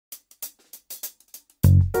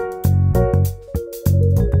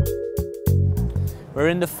We're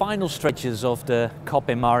in the final stretches of the COP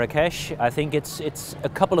in Marrakesh. I think it's a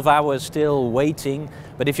couple of hours still waiting,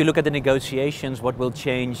 but if you look at the negotiations, what will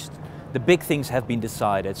change, the big things have been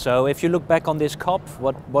decided. So if you look back on this COP,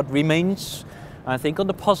 what remains, I think on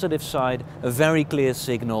the positive side, a very clear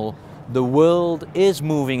signal. The world is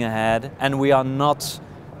moving ahead and we are not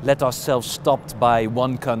let ourselves stopped by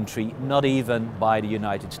one country, not even by the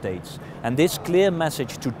United States. And this clear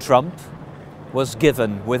message to Trump was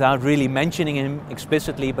given without really mentioning him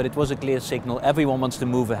explicitly, but it was a clear signal. Everyone wants to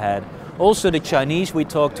move ahead. Also the Chinese we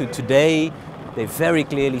talked to today, they very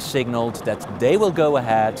clearly signaled that they will go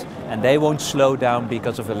ahead and they won't slow down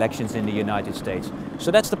because of elections in the United States. So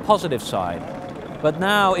that's the positive side. But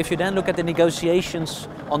now if you then look at the negotiations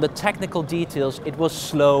on the technical details, it was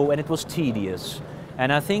slow and it was tedious.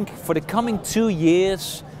 And I think for the coming 2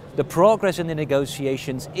 years, the progress in the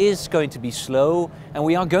negotiations is going to be slow, and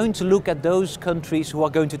we are going to look at those countries who are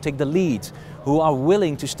going to take the lead, who are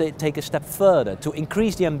willing to take a step further, to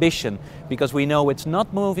increase the ambition, because we know it's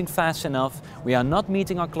not moving fast enough, we are not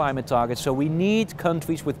meeting our climate targets, so we need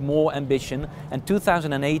countries with more ambition, and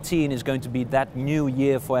 2018 is going to be that new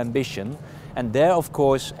year for ambition. And there, of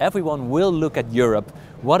course, everyone will look at Europe.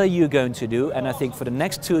 What are you going to do? And I think for the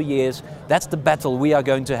next 2 years, that's the battle we are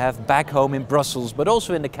going to have back home in Brussels, but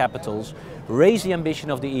also in the capitals. Raise the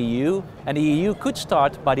ambition of the EU, and the EU could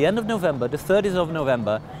start by the end of November, the 30th of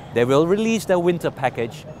November. They will release their winter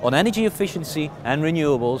package on energy efficiency and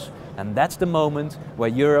renewables, and that's the moment where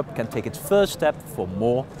Europe can take its first step for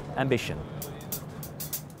more ambition.